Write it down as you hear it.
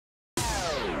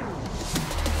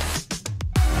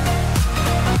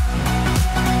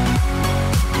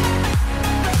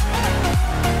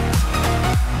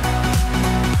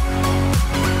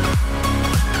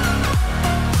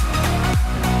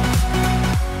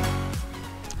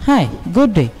Hi,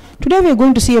 good day. Today we are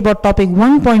going to see about topic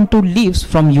 1.2 leaves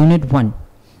from unit 1.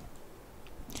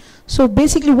 So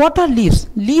basically what are leaves?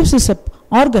 Leaves is an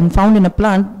organ found in a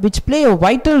plant which play a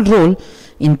vital role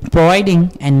in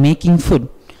providing and making food.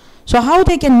 So how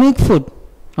they can make food?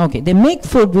 Okay, they make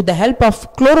food with the help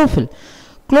of chlorophyll.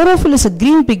 Chlorophyll is a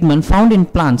green pigment found in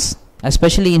plants,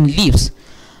 especially in leaves.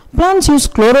 Plants use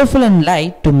chlorophyll and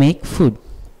light to make food.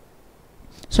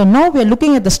 So now we are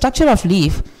looking at the structure of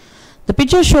leaf. The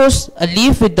picture shows a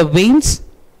leaf with the veins,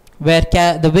 where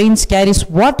the veins carries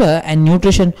water and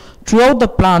nutrition throughout the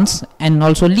plants and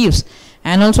also leaves.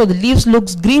 And also the leaves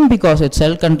looks green because its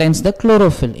cell contains the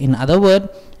chlorophyll. In other words,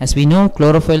 as we know,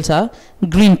 chlorophylls are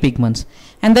green pigments.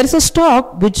 And there is a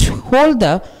stalk which hold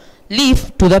the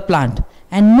leaf to the plant.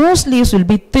 And most leaves will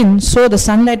be thin so the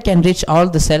sunlight can reach all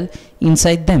the cell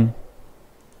inside them.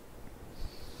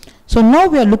 So now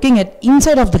we are looking at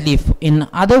inside of the leaf. In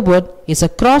other words, it's a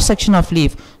cross section of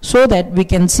leaf so that we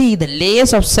can see the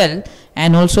layers of cell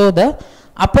and also the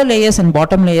upper layers and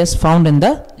bottom layers found in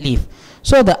the leaf.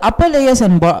 So the upper layers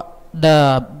and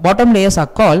the bottom layers are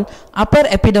called upper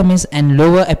epidermis and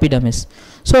lower epidermis.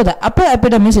 So the upper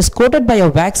epidermis is coated by a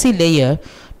waxy layer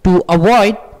to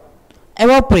avoid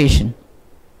evaporation.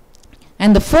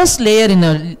 And the first layer in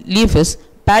a leaf is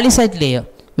palisade layer,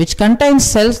 which contains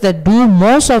cells that do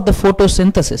most of the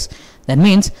photosynthesis. That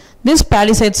means these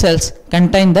palisade cells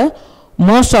contain the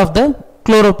most of the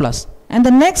chloroplast. And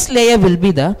the next layer will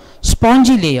be the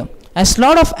spongy layer. As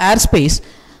lot of air space,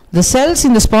 the cells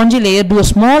in the spongy layer do a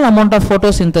small amount of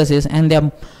photosynthesis, and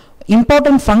their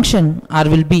important function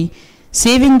will be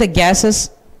saving the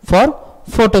gases for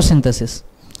photosynthesis.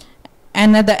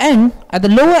 And at the end, at the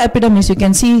lower epidermis, you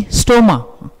can see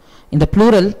stoma. In the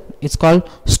plural, it's called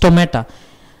stomata.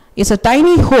 It's a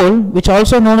tiny hole which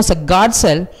also known as a guard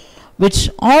cell, which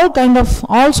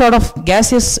all sort of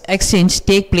gaseous exchange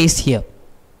take place here.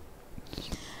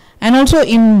 And also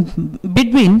in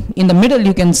between, in the middle,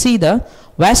 you can see the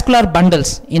vascular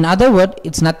bundles. In other words,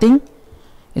 it's nothing,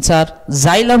 it's our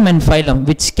xylem and phylum,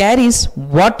 which carries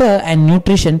water and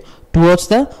nutrition towards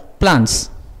the plants.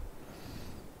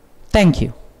 Thank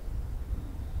you.